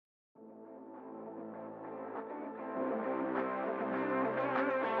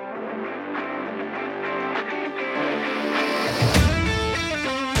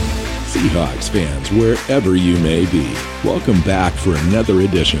Seahawks fans, wherever you may be, welcome back for another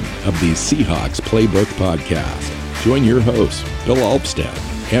edition of the Seahawks Playbook Podcast. Join your host, Bill Alvstad,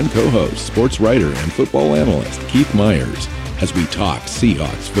 and co-host, sports writer and football analyst Keith Myers, as we talk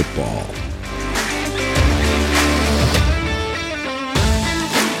Seahawks football.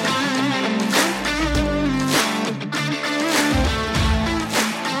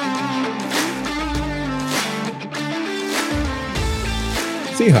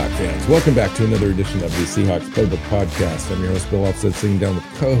 Seahawks fans, welcome back to another edition of the Seahawks Playbook Podcast. I'm your host, Bill Alvstad, sitting down with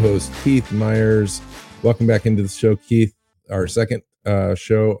co-host Keith Myers. Welcome back into the show, Keith, our second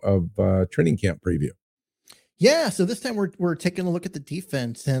show of training camp preview. Yeah, so this time we're taking a look at the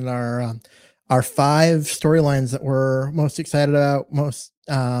defense and our 5 storylines that we're most excited about, most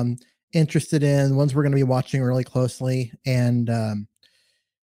interested in, ones we're going to be watching really closely. And the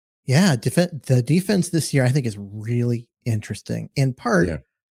defense this year I think is really interesting, in part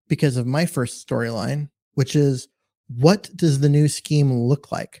because of my first storyline, which is, what does the new scheme look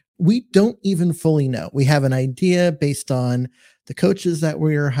like? We don't even fully know. We have an idea based on the coaches that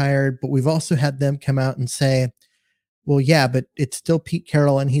we are hired, but we've also had them come out and say, well, yeah, but it's still Pete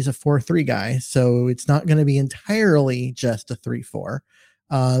Carroll and he's a 4-3 guy. So it's not going to be entirely just a 3-4.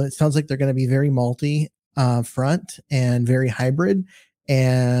 It sounds like they're going to be very multi front and very hybrid.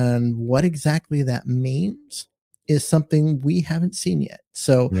 And what exactly that means is something we haven't seen yet.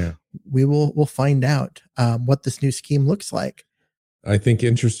 So we'll find out what this new scheme looks like. I think,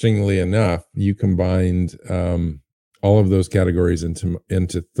 interestingly enough, you combined all of those categories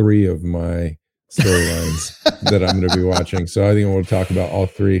into 3 of my storylines that I'm going to be watching. So I think we'll talk about all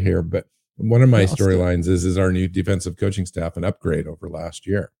 3 here. But one of my storylines is our new defensive coaching staff, an upgrade over last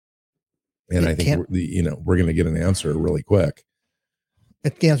year. And I think we're going to get an answer really quick.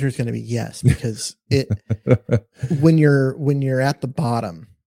 The answer is going to be yes, because when you're at the bottom,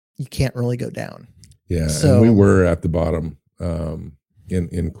 you can't really go down. Yeah, so, and we were at the bottom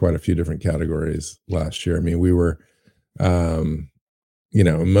in quite a few different categories last year. I mean, we were,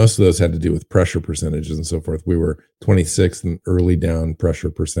 most of those had to do with pressure percentages and so forth. We were 26th in early down pressure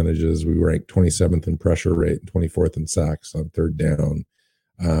percentages. We ranked 27th in pressure rate, 24th in sacks on third down.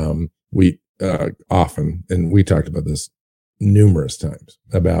 We often, and we talked about this numerous times,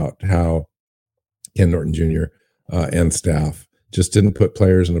 about how Ken Norton Jr. And staff just didn't put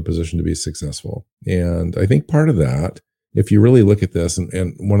players in a position to be successful. And I think part of that, if you really look at this,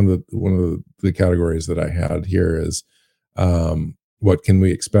 and one of the categories that I had here is what can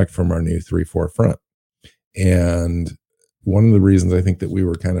we expect from our new 3-4 front? And one of the reasons I think that we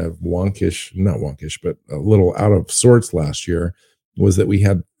were kind of not wonkish, but a little out of sorts last year was that we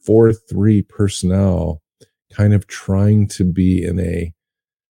had 4-3 personnel kind of trying to be in a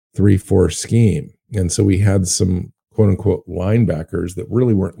 3-4 scheme. And so we had some quote unquote linebackers that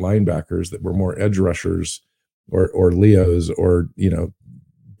really weren't linebackers, that were more edge rushers or Leos or,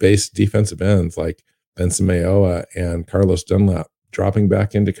 base defensive ends like Benson Mayowa and Carlos Dunlap dropping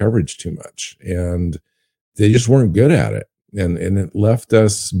back into coverage too much. And they just weren't good at it. And it left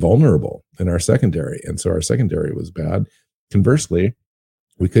us vulnerable in our secondary. And so our secondary was bad. Conversely,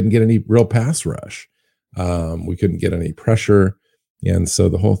 we couldn't get any real pass rush. We couldn't get any pressure. And so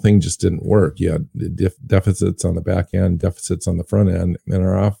the whole thing just didn't work. You had deficits on the back end, deficits on the front end,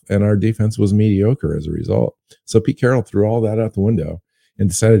 and our defense was mediocre as a result. So Pete Carroll threw all that out the window and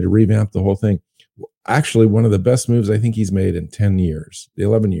decided to revamp the whole thing. Actually, one of the best moves I think he's made in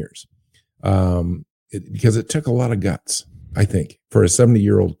 11 years, because it took a lot of guts, I think, for a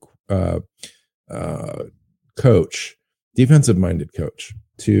 70-year-old coach, defensive-minded coach,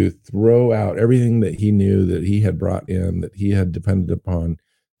 to throw out everything that he knew, that he had brought in, that he had depended upon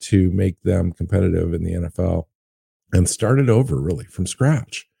to make them competitive in the NFL, and started over really from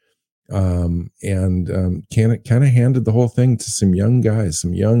scratch. Kind of handed the whole thing to some young guys,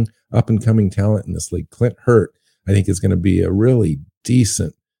 some young up-and-coming talent in this league. Clint Hurt, I think, is going to be a really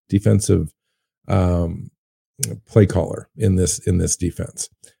decent defensive play caller in this defense.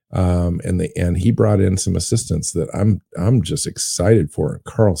 And he brought in some assistants that I'm just excited for.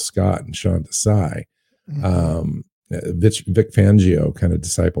 Carl Scott and Sean Desai, Vic Fangio kind of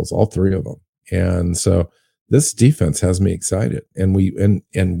disciples, all 3 of them. And so this defense has me excited. And we went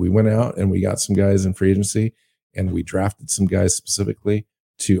out and we got some guys in free agency, and we drafted some guys specifically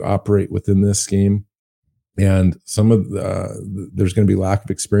to operate within this scheme. And some of there's going to be lack of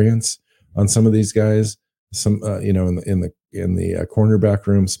experience on some of these guys. Some in the cornerback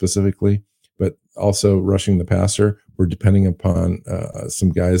room specifically, but also rushing the passer. We're depending upon some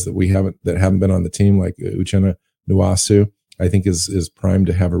guys that haven't been on the team, like Uchenna Nwasu. I think is primed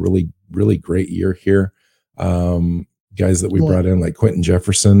to have a really, really great year here. Guys that we brought in, like Quentin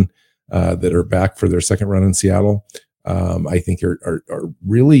Jefferson, that are back for their second run in Seattle, I think are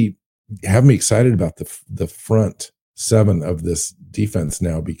really have me excited about the front seven of this defense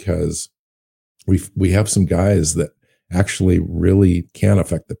now, because we have some guys that actually really can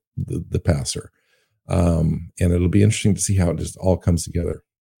affect the passer. And it'll be interesting to see how it just all comes together.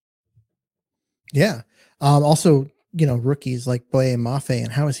 Yeah. Also, rookies like Boye Mafe,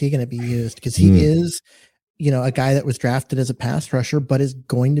 and how is he going to be used? Because he is, a guy that was drafted as a pass rusher, but is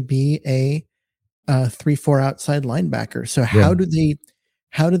going to be a 3-4 outside linebacker. So how do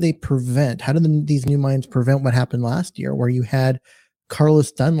these new minds prevent what happened last year, where you had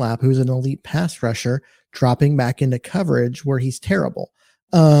Carlos Dunlap, who's an elite pass rusher, dropping back into coverage where he's terrible?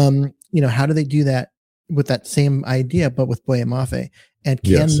 How do they do that with that same idea, but with Boye Mafe? And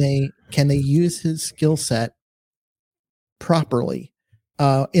can they use his skill set properly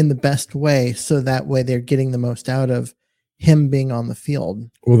in the best way, so that way they're getting the most out of him being on the field?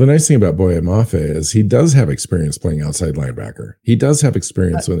 Well, the nice thing about Boye Mafe is he does have experience playing outside linebacker. He does have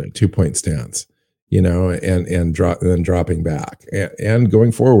experience with a 2-point stance, and then dropping back and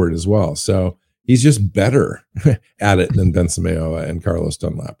going forward as well. So he's just better at it than Ben Samayoa and Carlos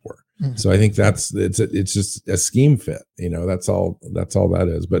Dunlap were. Mm-hmm. So I think it's just a scheme fit. That's all that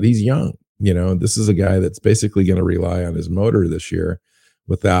is. But he's young. This is a guy that's basically going to rely on his motor this year,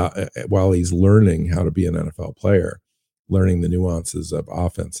 while he's learning how to be an NFL player, learning the nuances of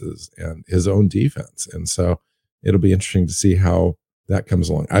offenses and his own defense. And so it'll be interesting to see how that comes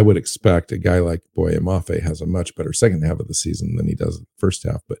along. I would expect a guy like Boye Mafe has a much better second half of the season than he does the first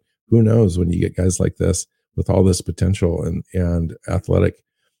half. But who knows, when you get guys like this with all this potential and athletic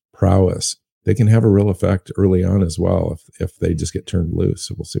prowess, they can have a real effect early on as well if they just get turned loose.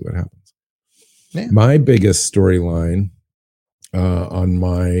 So we'll see what happens. Yeah. My biggest storyline on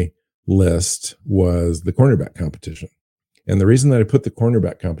my list was the cornerback competition. And the reason that I put the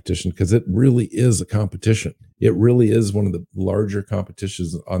cornerback competition, because it really is a competition. It really is one of the larger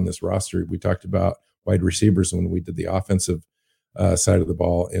competitions on this roster. We talked about wide receivers when we did the offensive side of the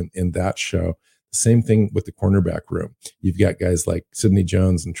ball in that show. Same thing with the cornerback room. You've got guys like Sidney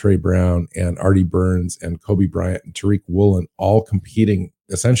Jones and Trey Brown and Artie Burns and Kobe Bryant and Tariq Woolen all competing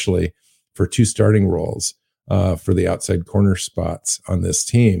essentially for 2 starting roles for the outside corner spots on this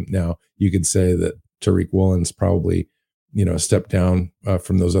team. Now, you could say that Tariq Woolen's probably a step down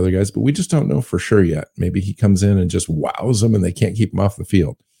from those other guys, but we just don't know for sure yet. Maybe he comes in and just wows them and they can't keep him off the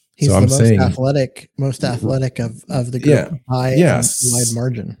field. He's so most athletic of the group by a wide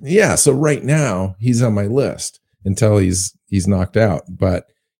margin. Yeah. So right now he's on my list until he's knocked out. But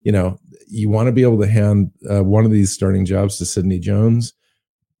you want to be able to hand one of these starting jobs to Sidney Jones.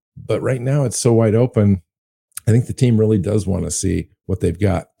 But right now it's so wide open. I think the team really does want to see what they've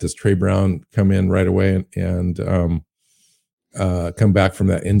got. Does Trey Brown come in right away and come back from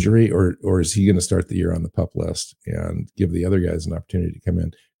that injury, or is he going to start the year on the PUP list and give the other guys an opportunity to come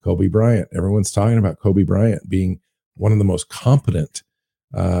in? Kobe Bryant. Everyone's talking about Kobe Bryant being one of the most competent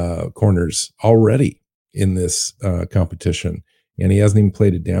corners already in this competition. And he hasn't even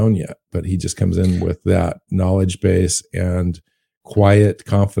played it down yet, but he just comes in with that knowledge base and quiet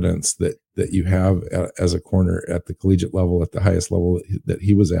confidence that you have as a corner at the collegiate level, at the highest level that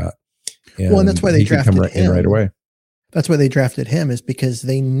he was at. And that's why they drafted him right away. That's why they drafted him, is because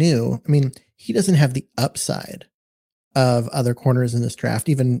they knew, he doesn't have the upside of other corners in this draft,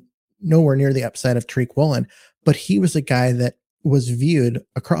 even nowhere near the upside of Tariq Woolen, but he was a guy that was viewed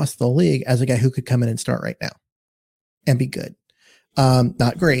across the league as a guy who could come in and start right now and be good.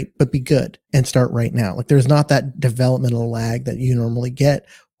 Not great, but be good and start right now. Like, there's not that developmental lag that you normally get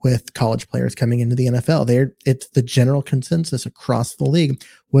with college players coming into the NFL. It's the general consensus across the league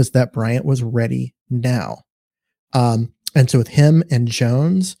was that Bryant was ready now. And so with him and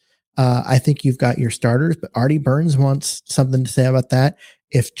Jones, I think you've got your starters, but Artie Burns wants something to say about that.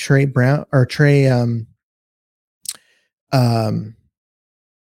 If Trey Brown or Trey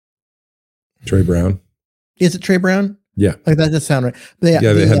Brown. Is it Trey Brown? Yeah. Like, that does sound right. But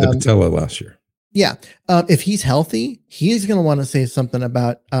they had the patella last year. Yeah. If he's healthy, he's going to want to say something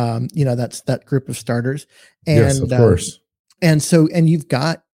about, that's that group of starters. And, yes, of course. And you've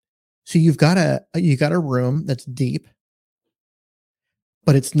got a room that's deep,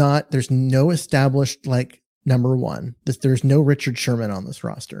 but there's no established, like, number one. There's no Richard Sherman on this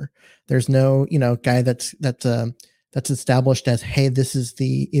roster. There's no, guy that's established as, hey, this is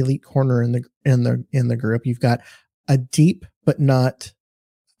the elite corner in the group. You've got a deep but not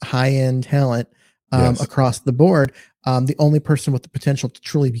high end talent across the board. The only person with the potential to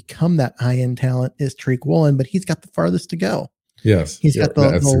truly become that high end talent is Tariq Woolen, but he's got the farthest to go. Yes,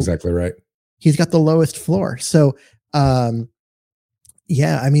 that's exactly right. He's got the lowest floor. So,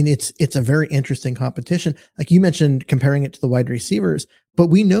 Yeah, I mean it's a very interesting competition. Like you mentioned, comparing it to the wide receivers, but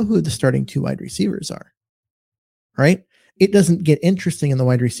we know who the starting two wide receivers are, right? It doesn't get interesting in the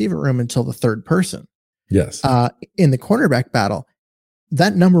wide receiver room until the third person. Yes. In the cornerback battle,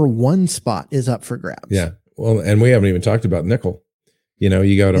 that number one spot is up for grabs. Yeah. Well, and we haven't even talked about nickel. You know,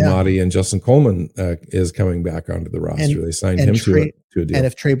 you got Amadi and Justin Coleman is coming back onto the roster. They signed him to a deal. And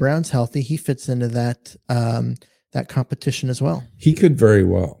if Trey Brown's healthy, he fits into that that competition as well. He could very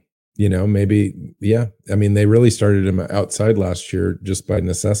well. You know, maybe, yeah. I mean, they really started him outside last year just by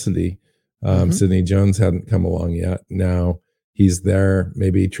necessity. Sidney Jones hadn't come along yet. Now he's there.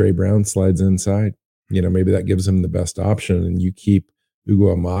 Maybe Trey Brown slides inside. You know, maybe that gives him the best option, and you keep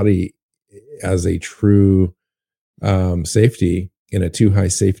Ugo Amadi as a true safety in a too high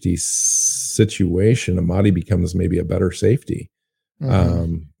safety situation. Amadi becomes maybe a better safety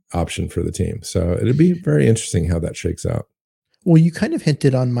option for the team. So it'd be very interesting how that shakes out. Well, you kind of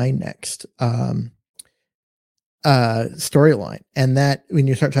hinted on my next storyline, and that when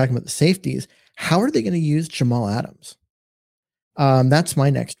you start talking about the safeties, how are they going to use Jamal Adams? That's my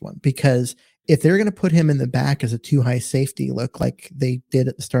next one, because if they're going to put him in the back as a too high safety look like they did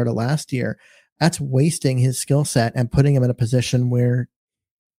at the start of last year, that's wasting his skill set and putting him in a position where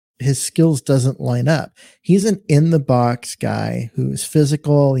his skills doesn't line up. He's an in the box guy who's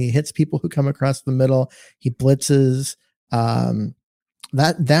physical. He hits people who come across the middle. He blitzes.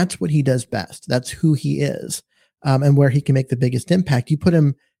 That's what he does best. That's who he is. And where he can make the biggest impact. You put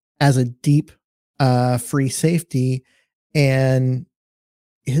him as a deep free safety, and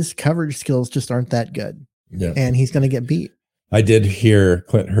his coverage skills just aren't that good. Yeah. And he's going to get beat. I did hear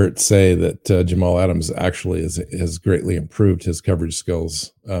Clint Hurt say that Jamal Adams actually has greatly improved his coverage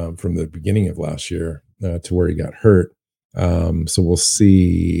skills from the beginning of last year to where he got hurt. So we'll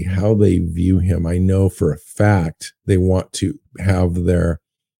see how they view him. I know for a fact they want to have their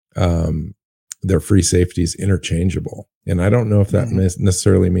free safeties interchangeable, and I don't know if that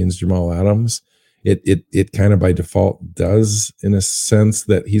necessarily means Jamal Adams. It kind of by default does, in a sense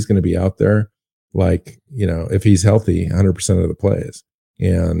that he's going to be out there, like, you know, if he's healthy 100% of the plays.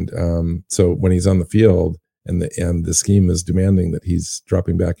 And so when he's on the field and the scheme is demanding that he's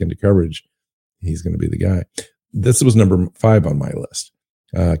dropping back into coverage, he's going to be the guy. This was number 5 on my list.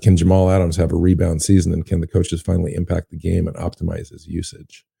 Can Jamal Adams have a rebound season, and can the coaches finally impact the game and optimize his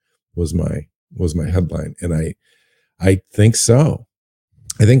usage? Was my headline. And I think so.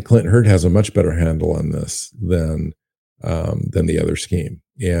 I think Clint Hurt has a much better handle on this than the other scheme.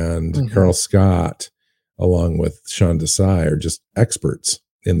 And Carl Scott, along with Sean Desai, are just experts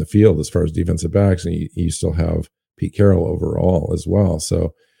in the field as far as defensive backs. And you still have Pete Carroll overall as well.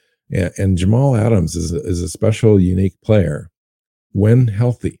 So, and Jamal Adams is a special, unique player when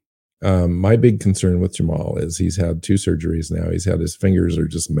healthy. My big concern with Jamal is he's had 2 surgeries now. His fingers are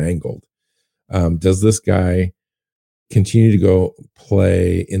just mangled. Does this guy continue to go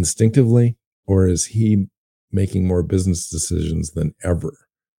play instinctively, or is he making more business decisions than ever,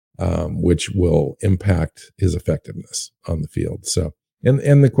 which will impact his effectiveness on the field? So,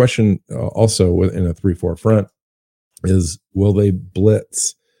 and the question also within a 3-4 front is, will they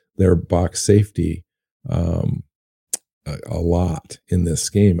blitz their box safety a lot in this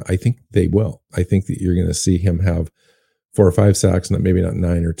game? I think they will. I think that you're going to see him have 4 or 5 sacks, maybe not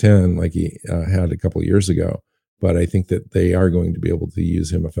 9 or 10 like he had a couple of years ago. But I think that they are going to be able to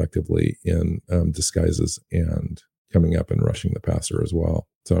use him effectively in disguises and coming up and rushing the passer as well.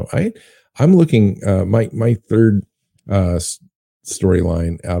 So I'm looking, my third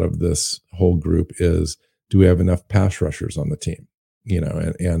storyline out of this whole group is, do we have enough pass rushers on the team? You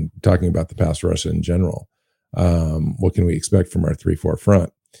know, and talking about the pass rush in general, what can we expect from our 3-4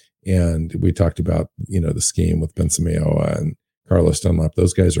 front? And we talked about, you know, the scheme with Ben Samayoa and Carlos Dunlap.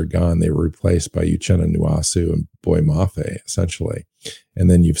 Those guys are gone. They were replaced by Uchenna Nwasu and Boy Mafe, essentially. And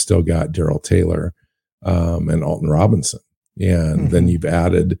then you've still got Darrell Taylor and Alton Robinson. And then you've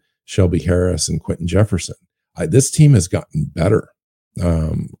added Shelby Harris and Quentin Jefferson. This team has gotten better,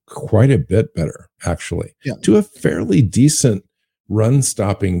 quite a bit better, actually, to a fairly decent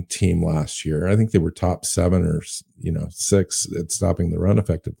run-stopping team last year. I think they were top 7 or 6 at stopping the run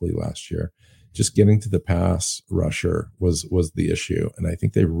effectively last year. Just getting to the pass rusher was the issue. And I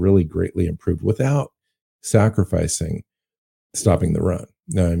think they really greatly improved without sacrificing stopping the run.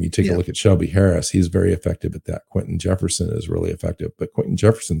 Now, you take a look at Shelby Harris, he's very effective at that. Quentin Jefferson is really effective, but Quentin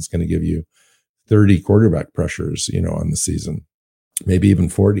Jefferson's going to give you 30 quarterback pressures, on the season, maybe even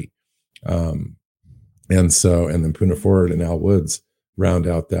 40. And then Poona Ford and Al Woods round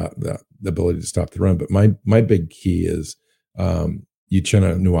out that the ability to stop the run. But my big key is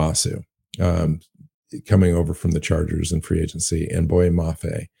Uchenna Nwasu. coming over from the Chargers in free agency, and Boye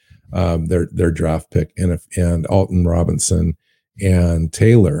Mafe, their draft pick, and Alton Robinson and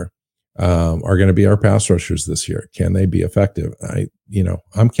Taylor are going to be our pass rushers this year. Can they be effective?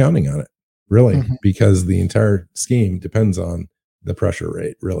 I'm counting on it, really, because the entire scheme depends on the pressure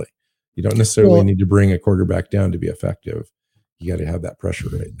rate. Really, you don't necessarily need to bring a quarterback down to be effective. You got to have that pressure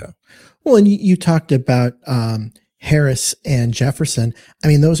rate, though. Well, and you talked about Harris and Jefferson. I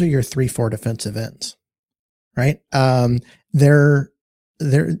mean, those are your 3-4 defensive ends, right? They're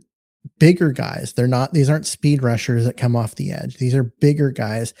bigger guys. These aren't speed rushers that come off the edge. These are bigger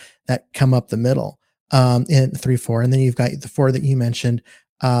guys that come up the middle in 3-4. And then you've got the 4 that you mentioned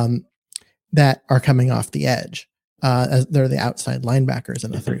that are coming off the edge. As they're the outside linebackers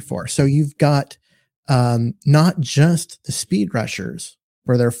in the 3-4. So you've got not just the speed rushers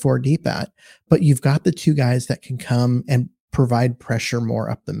where they're 4 deep at, but you've got the 2 guys that can come and provide pressure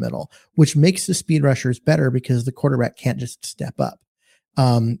more up the middle, which makes the speed rushers better because the quarterback can't just step up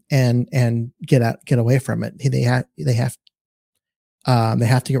and get away from it. They have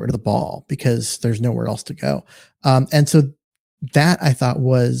to get rid of the ball because there's nowhere else to go. And so that I thought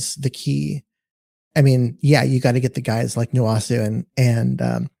was the key. I mean, yeah, you got to get the guys like Nwosu and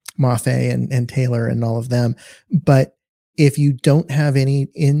Mafe and Taylor and all of them. But if you don't have any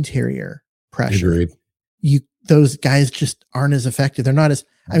interior pressure, those guys just aren't as effective. They're not as,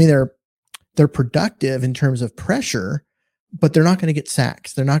 I mean, they're productive in terms of pressure, but they're not going to get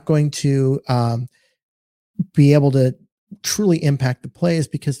sacks. They're not going to be able to truly impact the plays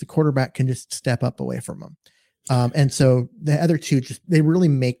because the quarterback can just step up away from them. And so the other 2 they really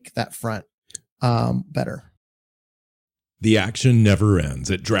make that front better. The action never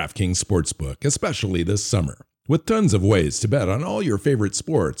ends at DraftKings Sportsbook, especially this summer. With tons of ways to bet on all your favorite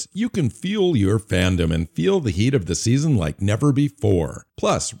sports, you can fuel your fandom and feel the heat of the season like never before.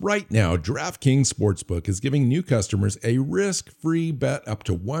 Plus, right now, DraftKings Sportsbook is giving new customers a risk-free bet up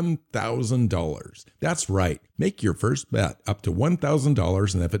to $1,000. That's right. Make your first bet up to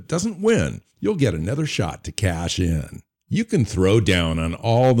 $1,000, and if it doesn't win, you'll get another shot to cash in. You can throw down on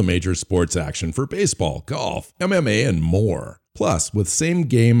all the major sports action for baseball, golf, MMA, and more. Plus, with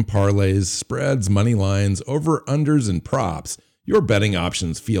same-game parlays, spreads, money lines, over-unders, and props, your betting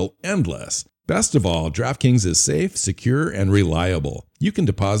options feel endless. Best of all, DraftKings is safe, secure, and reliable. You can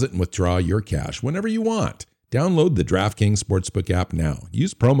deposit and withdraw your cash whenever you want. Download the DraftKings Sportsbook app now.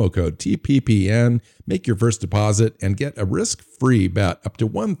 Use promo code TPPN, make your first deposit, and get a risk-free bet up to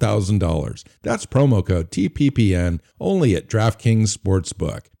 $1,000. That's promo code TPPN only at DraftKings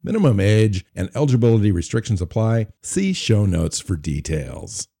Sportsbook. Minimum age and eligibility restrictions apply. See show notes for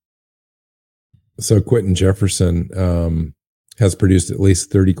details. So Quentin Jefferson has produced at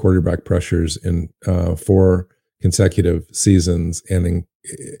least 30 quarterback pressures in 4 consecutive seasons and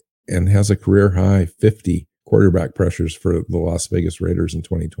has a career high 50 quarterback pressures for the Las Vegas Raiders in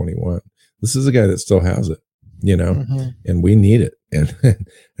 2021. This is a guy that still has it, and we need it. And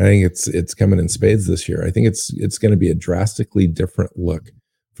I think it's coming in spades this year. I think it's going to be a drastically different look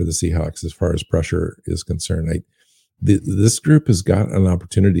for the Seahawks as far as pressure is concerned. This group has got an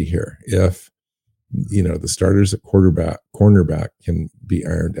opportunity here if the starters at cornerback can be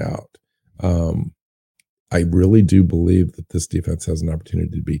ironed out. I really do believe that this defense has an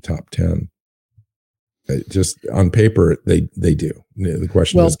opportunity to be top 10. Just on paper, they do. The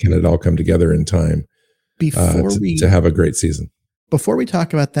question is, can it all come together in time to have a great season? Before we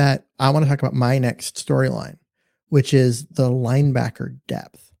talk about that, I want to talk about my next storyline, which is the linebacker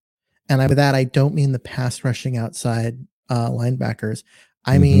depth. And by that, I don't mean the pass rushing outside linebackers.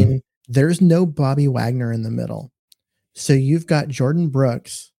 I mean, there's no Bobby Wagner in the middle. So you've got Jordan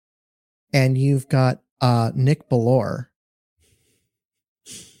Brooks and you've got Nick Bellore.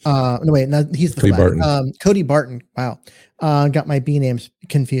 No, wait, no, he's the Cody Barton. Cody Barton. Wow. Got my B names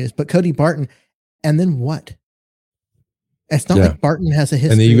confused, but Cody Barton. And then what? It's not like Barton has a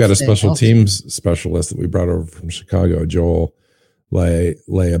history. And then you got a special teams specialist that we brought over from Chicago, Joel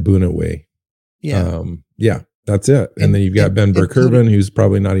Leabunawe. Yeah. That's it. And then you've got Ben Burkervin, who's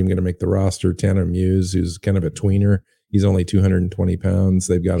probably not even going to make the roster. Tanner Muse, who's kind of a tweener. He's only 220 pounds.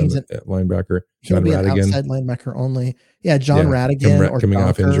 They've got him at linebacker. John Radigan. Outside linebacker only. Yeah, John Radigan. Coming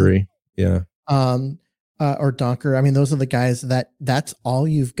off injury. Yeah. Or Donker. I mean, those are the guys that's all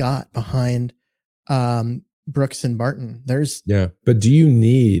you've got behind Brooks and Barton. But do you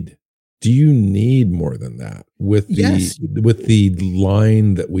need more than that with the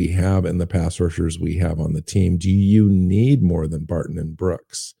line that we have and the pass rushers we have on the team? Do you need more than Barton and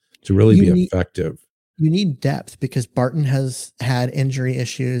Brooks to really be effective? You need depth because Barton has had injury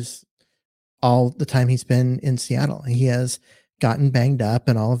issues all the time he's been in Seattle. He has gotten banged up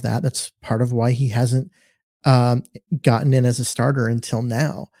and all of that. That's part of why he hasn't gotten in as a starter until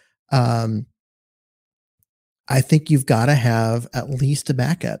now. I think you've got to have at least a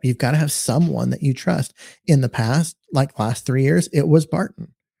backup. You've got to have someone that you trust. In the past, like last 3 years, it was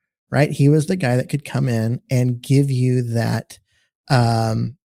Barton, right? He was the guy that could come in and give you that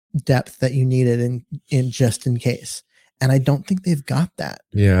depth that you needed in just in case. And I don't think they've got that.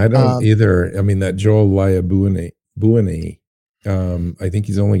 Yeah, I don't either. I mean, that Joel Buene, I think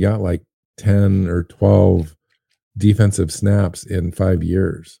he's only got like 10 or 12 defensive snaps in 5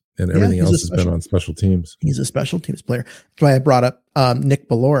 years. And everything else has been on special teams. He's a special teams player. That's why I brought up Nick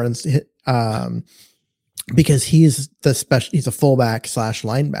Bellore, because he's he's a fullback /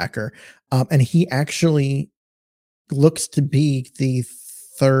 linebacker. And he actually looks to be the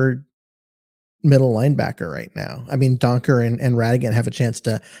third middle linebacker right now. I mean, Donker and Radigan have a chance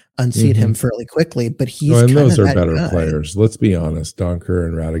to unseat him fairly quickly, but he's and those are better players. Let's be honest. Donker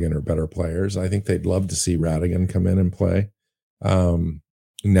and Radigan are better players. I think they'd love to see Radigan come in and play.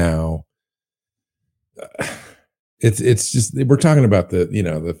 Now it's just, we're talking about the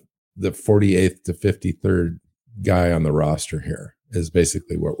 48th to 53rd guy on the roster here is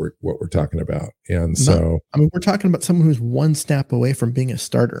basically what we're talking about. And we're talking about someone who's one snap away from being a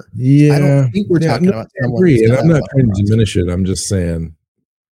starter. Yeah. I don't think we're talking about someone. I agree. And I'm not trying to diminish it. I'm just saying,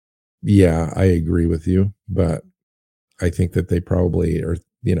 yeah, I agree with you, but I think that they probably are,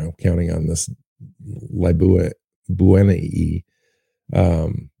 counting on this Buene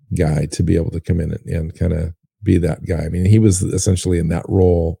guy to be able to come in and kind of be that guy. I mean, he was essentially in that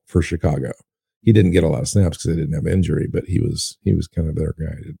role for Chicago. He didn't get a lot of snaps because they didn't have injury, but he was kind of their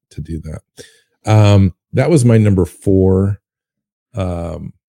guy to do that. That was my number 4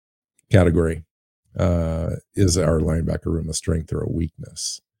 category. Is our linebacker room a strength or a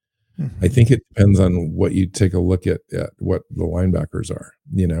weakness? I think it depends on what you take a look at what the linebackers are,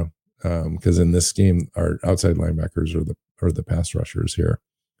 because in this game, our outside linebackers are the pass rushers here.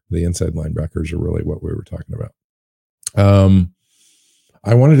 The inside linebackers are really what we were talking about.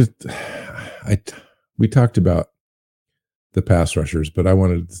 We talked about the pass rushers, but I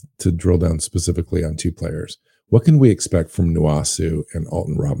wanted to drill down specifically on 2 players. What can we expect from Nwosu and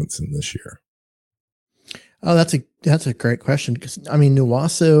Alton Robinson this year? Oh, that's a great question, because I mean,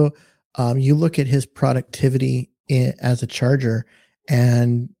 Nwosu, you look at his productivity as a Charger,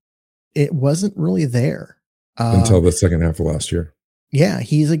 and it wasn't really there until the second half of last year. Yeah,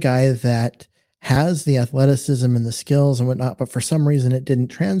 he's a guy that has the athleticism and the skills and whatnot, but for some reason it didn't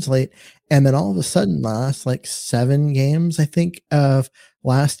translate. And then all of a sudden, last like 7 games, I think, of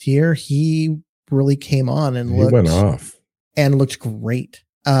last year, he really came on and went off and looked great.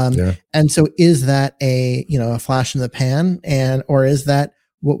 And so is that a flash in the pan, or is that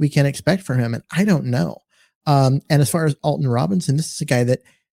what we can expect from him? And I don't know. And as far as Alton Robinson, this is a guy that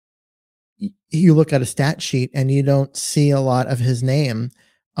you look at a stat sheet and you don't see a lot of his name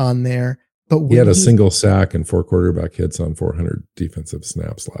on there, but he had a single sack and 4 quarterback hits on 400 defensive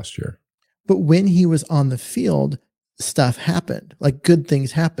snaps last year. But when he was on the field, stuff happened, like good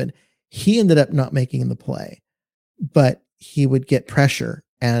things happened. He ended up not making the play, but he would get pressure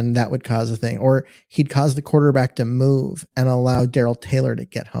and that would cause a thing, or he'd cause the quarterback to move and allow Darrell Taylor to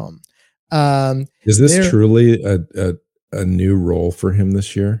get home. Is this truly a new role for him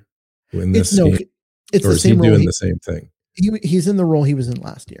this year? It's the same role. Doing the same thing. He's in the role he was in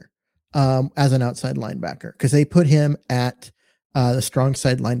last year, as an outside linebacker, because they put him at the strong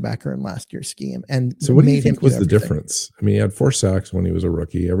side linebacker in last year's scheme. And so, what do you think was the difference? I mean, he had 4 sacks when he was a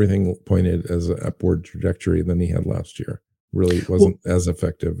rookie. Everything pointed as an upward trajectory than he had last year. Really wasn't as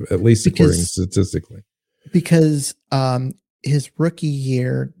effective, at least according statistically. Because his rookie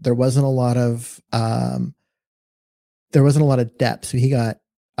year, there wasn't a lot of depth, so he got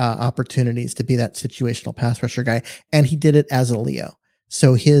opportunities to be that situational pass rusher guy, and he did it as a Leo.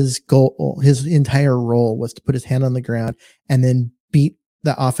 So his entire role was to put his hand on the ground and then beat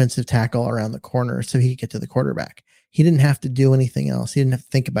the offensive tackle around the corner so he could get to the quarterback. He didn't have to do anything else. He didn't have to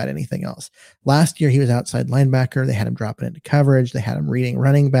think about anything else. Last year, he was outside linebacker. They had him dropping into coverage. They had him reading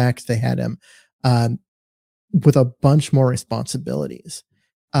running backs. They had him with a bunch more responsibilities.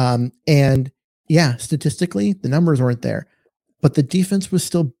 And yeah, statistically, the numbers weren't there, but the defense was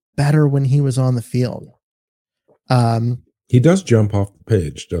still better when he was on the field. He does jump off the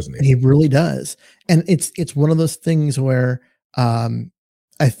page, doesn't he? He really does. And it's one of those things where I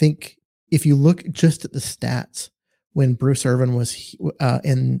think if you look just at the stats, when Bruce Irvin was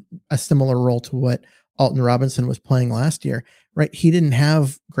in a similar role to what Alton Robinson was playing last year, right? He didn't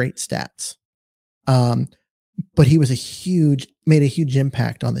have great stats, but he was made a huge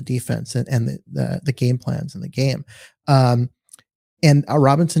impact on the defense and the game plans in the game. And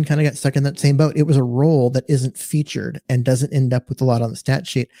Robinson kind of got stuck in that same boat. It was a role that isn't featured and doesn't end up with a lot on the stat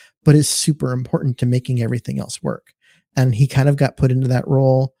sheet, but is super important to making everything else work. And he kind of got put into that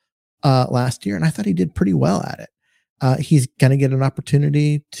role last year, and I thought he did pretty well at it. He's going to get an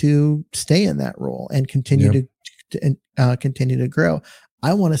opportunity to stay in that role and continue to continue to grow.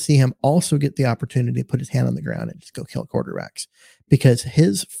 I want to see him also get the opportunity to put his hand on the ground and just go kill quarterbacks, because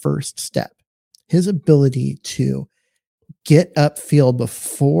his first step, his ability to get upfield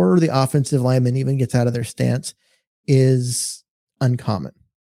before the offensive lineman even gets out of their stance is uncommon,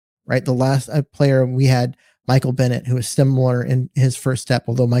 right? The last player we had, Michael Bennett, who was similar in his first step,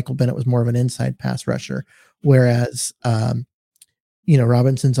 although Michael Bennett was more of an inside pass rusher, whereas,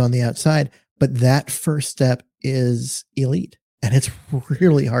 Robinson's on the outside, but that first step is elite and it's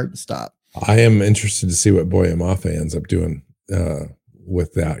really hard to stop. I am interested to see what Boye Mafe ends up doing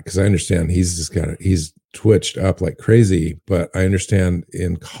with that, because I understand he's twitched up like crazy, but I understand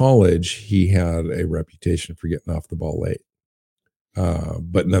in college he had a reputation for getting off the ball late,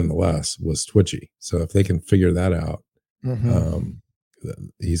 but nonetheless was twitchy. So if they can figure that out,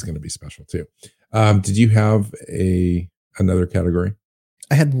 he's going to be special too. Did you have another category?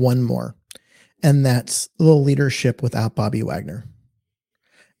 I had one more, and that's a little leadership without Bobby Wagner.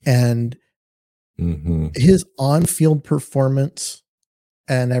 And his on-field performance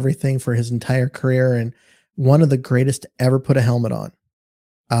and everything for his entire career, and one of the greatest to ever put a helmet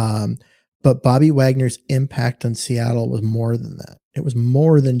on. But Bobby Wagner's impact on Seattle was more than that. It was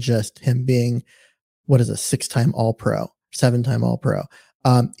more than just him being, a 6-time All-Pro, 7-time All-Pro.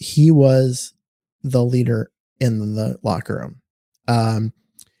 He was the leader in the locker room.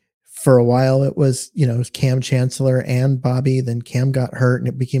 For a while, it was, it was Cam Chancellor and Bobby. Then Cam got hurt and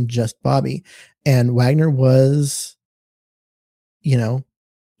it became just Bobby. And Wagner was,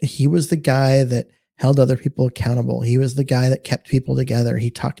 he was the guy that held other people accountable. He was the guy that kept people together.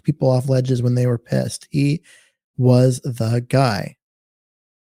 He talked people off ledges when they were pissed. He was the guy.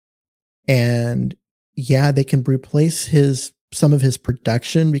 And yeah, they can replace some of his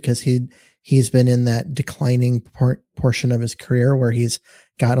production because he's been in that declining portion of his career where he's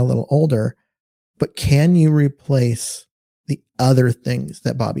got a little older. But can you replace the other things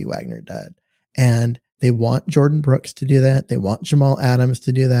that Bobby Wagner did? And they want Jordan Brooks to do that. They want Jamal Adams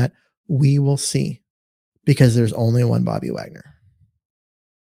to do that. We will see, because there's only one Bobby Wagner.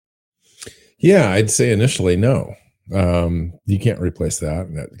 Yeah, I'd say initially no. You can't replace that.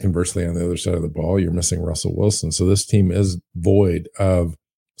 And conversely, on the other side of the ball, you're missing Russell Wilson. So this team is void of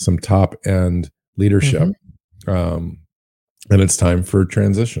some top end leadership. And it's time for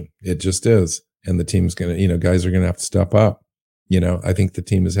transition. It just is. And the team's going to, guys are going to have to step up. I think the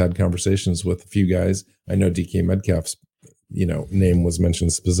team has had conversations with a few guys. I know DK Metcalf's, name was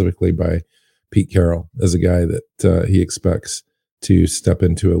mentioned specifically by Pete Carroll as a guy that he expects to step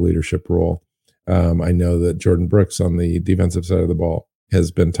into a leadership role. I know that Jordan Brooks on the defensive side of the ball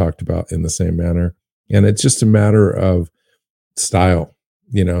has been talked about in the same manner. And it's just a matter of style.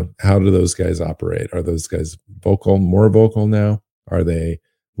 How do those guys operate? Are those guys more vocal now? Are they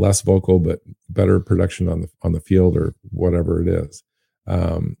less vocal, but better production on the field, or whatever it is?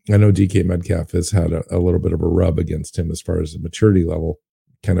 I know DK Metcalf has had a little bit of a rub against him as far as the maturity level,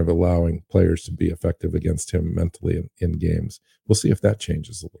 kind of allowing players to be effective against him mentally in games. We'll see if that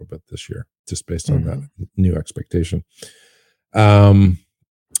changes a little bit this year, just based on that new expectation.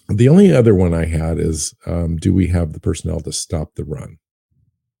 The only other one I had is, do we have the personnel to stop the run?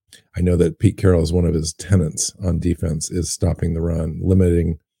 I know that Pete Carroll is one of his tenets on defense is stopping the run,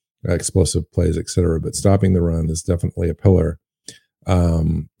 limiting explosive plays, etc. But stopping the run is definitely a pillar.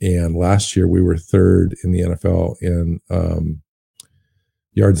 And last year we were third in the NFL in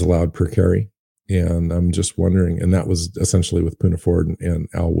yards allowed per carry. And I'm just wondering, and that was essentially with Poona Ford and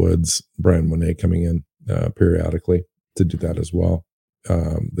Al Woods, Brian Monet coming in periodically to do that as well.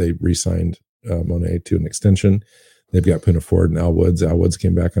 They re-signed Monet to an extension. They've got Poona Ford and Al Woods. Al Woods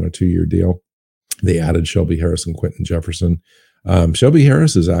came back on a 2-year deal. They added Shelby Harris and Quentin Jefferson. Shelby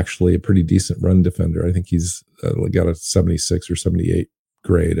Harris is actually a pretty decent run defender. I think he's got a 76 or 78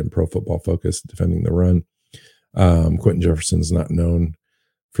 grade in Pro Football Focus defending the run. Quentin Jefferson's not known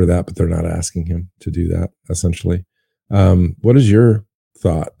for that, but they're not asking him to do that, essentially. What is your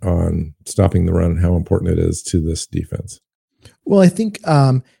thought on stopping the run and how important it is to this defense? Well, I think,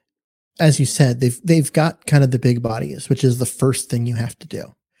 as you said, they've got kind of the big bodies, which is the first thing you have to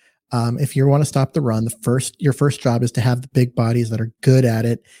do. If you want to stop the run, your first job is to have the big bodies that are good at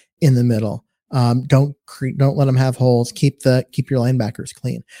it in the middle. Don't let them have holes. Keep your linebackers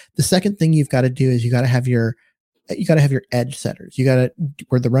clean. The second thing you've got to do is you got to have your edge setters. You got to,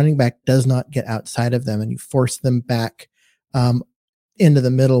 where the running back does not get outside of them, and you force them back into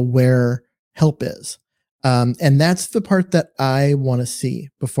the middle where help is. And that's the part that I want to see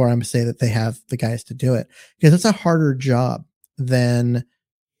before I'm say that they have the guys to do it, because it's a harder job than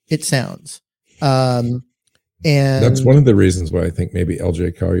it sounds. And that's one of the reasons why I think maybe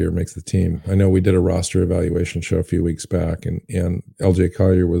LJ Collier makes the team. I know we did a roster evaluation show a few weeks back, and LJ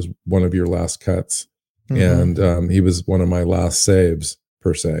Collier was one of your last cuts, and he was one of my last saves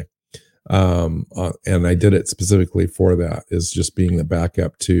per se. And I did it specifically for that, is just being the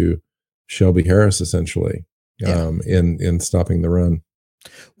backup to Shelby Harris, essentially, in stopping the run.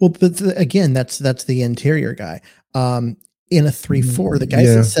 Well, but again, that's the interior guy. In a 3-4, the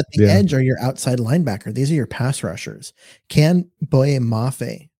guys that set the edge are your outside linebacker. These are your pass rushers. Can Boye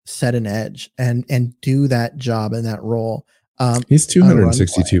Mafe set an edge and do that job in that role? He's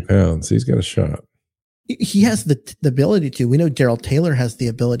 262 pounds. He's got a shot. He has the ability to. We know Darrell Taylor has the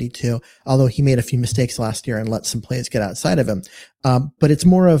ability to, although he made a few mistakes last year and let some plays get outside of him. But it's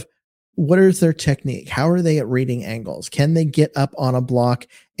more of, what is their technique? How are they at reading angles? Can they get up on a block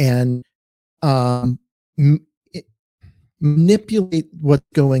and manipulate what's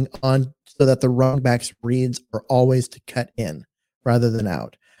going on so that the running back's reads are always to cut in rather than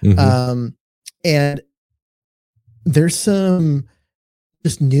out? And there's some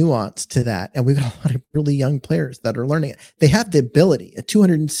just nuance to that. And we've got a lot of really young players that are learning it. They have the ability at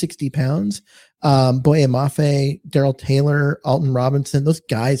 260 pounds. Boye Mafe, Darrell Taylor, Alton Robinson, those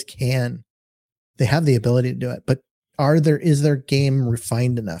guys they have the ability to do it, but is their game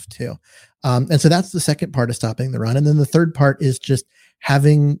refined enough to? And so that's the second part of stopping the run. And then the third part is just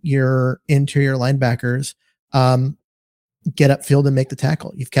having your interior linebackers get upfield and make the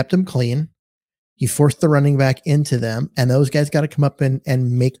tackle. You've kept them clean. You forced the running back into them, and those guys got to come up and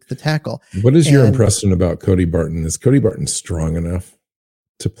make the tackle. What is your impression about Cody Barton? Is Cody Barton strong enough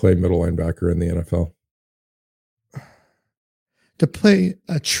to play middle linebacker in the NFL? To play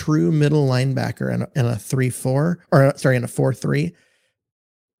a true middle linebacker in a 3-4, or sorry, in a 4-3,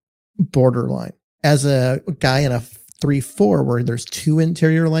 borderline. As a guy in a 3-4 where there's two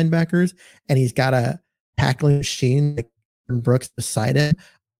interior linebackers and he's got a tackling machine like Brooks beside him,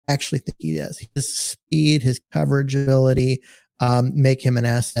 I actually think he does. His speed, his coverage ability, make him an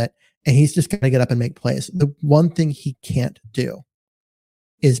asset, and he's just got to get up and make plays. The one thing he can't do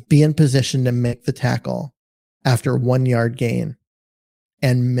is be in position to make the tackle after 1 yard gain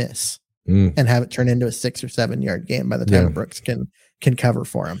and miss and have it turn into a 6 or 7 yard game by the time Brooks can cover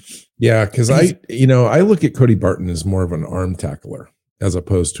for him. Yeah, because I look at Cody Barton as more of an arm tackler as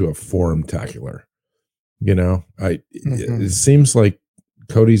opposed to a form tackler. It seems like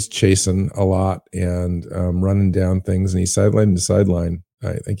Cody's chasing a lot and running down things, and he's sideline to sideline.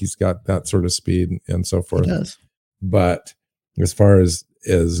 I think he's got that sort of speed and so forth. He does. But as far as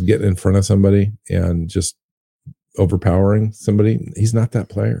getting in front of somebody and just overpowering somebody, he's not that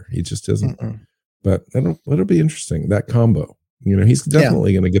player. He just isn't. But it'll be interesting, that combo. He's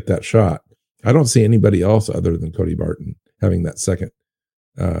definitely going to get that shot. I don't see anybody else other than Cody Barton having that second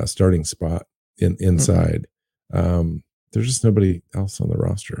starting spot inside. There's just nobody else on the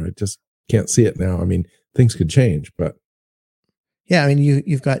roster. I just can't see it now. I mean, things could change, but yeah, I mean,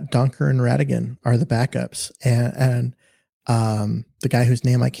 you've got Donker and Radigan are the backups, and the guy whose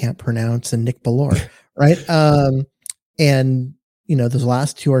name I can't pronounce, and Nick Bellore, right? And those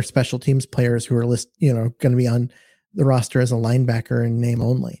last two are special teams players who are going to be on the roster as a linebacker in name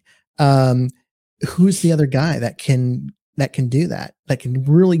only. Who's the other guy that can do that can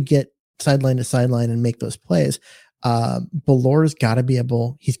really get sideline to sideline and make those plays? Bellore's got to be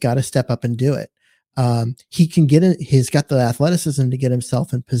he's got to step up and do it. He can get in, he's got the athleticism to get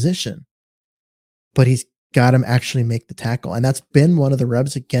himself in position, but he's got him actually make the tackle. And that's been one of the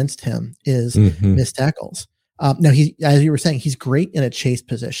rubs against him is missed tackles. Now as you were saying, he's great in a chase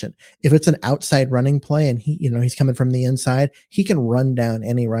position. If it's an outside running play and he's coming from the inside, he can run down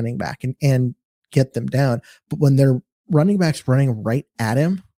any running back and get them down. But when their running back's running right at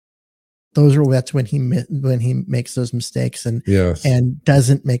him, that's when he makes those mistakes and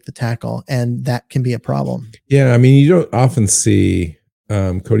doesn't make the tackle, and that can be a problem. Yeah, I mean, you don't often see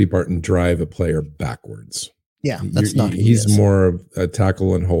Cody Barton drive a player backwards. Yeah, that's not. He's more of a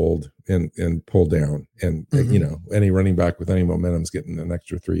tackle and hold and pull down, and any running back with any momentum is getting an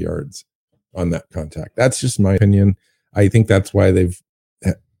extra 3 yards on that contact. That's just my opinion. I think that's why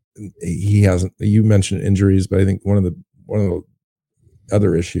he hasn't. You mentioned injuries, but I think one of the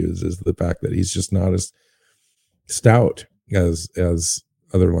other issues is the fact that he's just not as stout as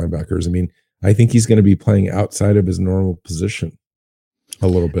other linebackers. I mean, I think he's going to be playing outside of his normal position a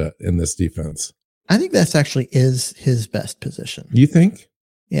little bit in this defense. I think that's actually is his best position. You think?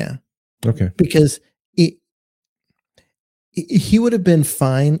 Yeah. Okay. Because he would have been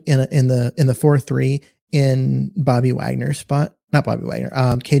fine in the 4-3 in Bobby Wagner's spot, not Bobby Wagner,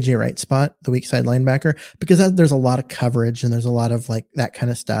 KJ Wright spot, the weak side linebacker, because there's a lot of coverage and there's a lot of like that kind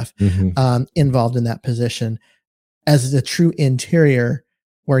of stuff involved in that position. As the true interior,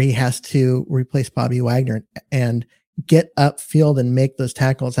 where he has to replace Bobby Wagner and get upfield and make those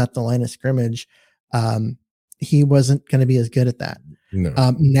tackles at the line of scrimmage, he wasn't going to be as good at that.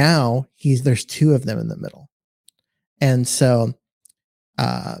 No. Now there's two of them in the middle. And so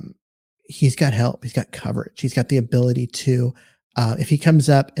he's got help. He's got coverage. He's got the ability to, if he comes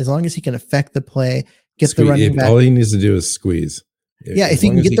up, as long as he can affect the play, get the running back. All he needs to do is squeeze. If he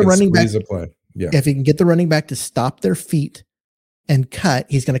can get the running back, yeah. If he can get the running back to stop their feet and cut,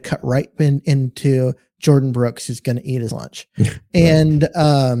 he's going to cut right into Jordan Brooks, who's going to eat his lunch. And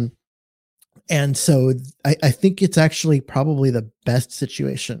so I think it's actually probably the best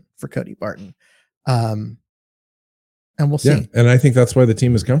situation for Cody Barton. And we'll see. Yeah, and I think that's why the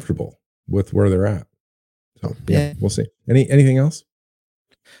team is comfortable with where they're at. So yeah. We'll see. Anything else?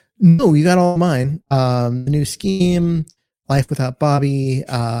 No, you got all mine. The new scheme, life without Bobby,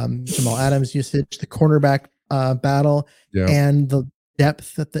 Jamal Adams usage, the cornerback battle, and the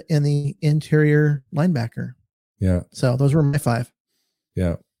depth in the interior linebacker. Yeah. So those were my 5.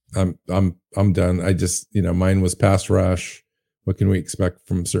 Yeah. I'm done. I just, mine was pass rush. What can we expect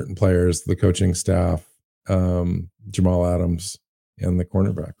from certain players, the coaching staff, Jamal Adams, and the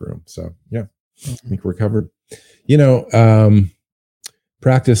cornerback room. So yeah, I think we're covered.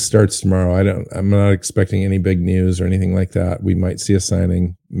 Practice starts tomorrow. I'm not expecting any big news or anything like that. We might see a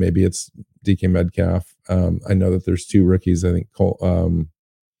signing. Maybe it's DK Metcalf. I know that there's 2 rookies. I think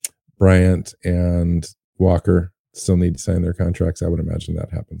Bryant and Walker still need to sign their contracts. I would imagine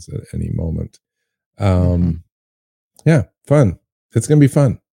that happens at any moment. Yeah, fun. It's going to be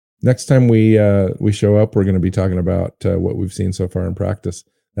fun. Next time we show up, we're going to be talking about what we've seen so far in practice.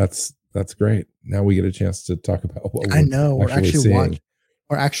 That's great. Now we get a chance to talk about what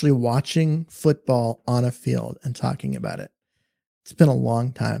we're actually watching football on a field and talking about it. It's been a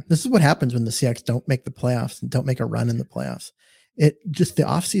long time. This is what happens when the Seahawks don't make the playoffs and don't make a run in the playoffs. The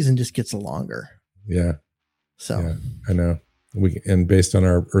offseason just gets longer. Yeah. So yeah, I know. And based on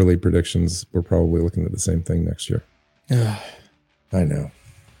our early predictions, we're probably looking at the same thing next year. I know.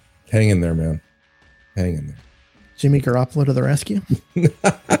 Hang in there, man. Hang in there. Jimmy Garoppolo to the rescue.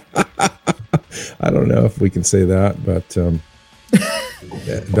 I don't know if we can say that, but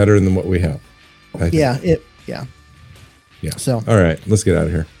better than what we have. Yeah. So, all right, let's get out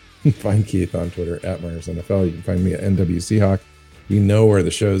of here. Find Keith on Twitter at Myers NFL. You can find me at NWC Hawk. You know where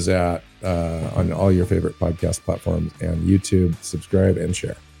the show's at on all your favorite podcast platforms and YouTube. Subscribe and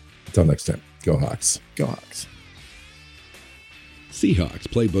share. Until next time, go Hawks. Go Hawks. Seahawks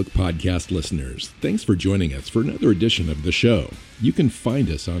Playbook Podcast listeners, thanks for joining us for another edition of the show. You can find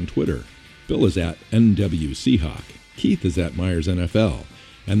us on Twitter. Bill is at NWCHawk, Keith is at Myers NFL,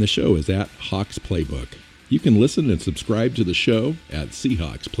 and the show is at Hawks Playbook. You can listen and subscribe to the show at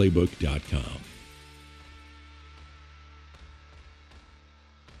SeahawksPlaybook.com.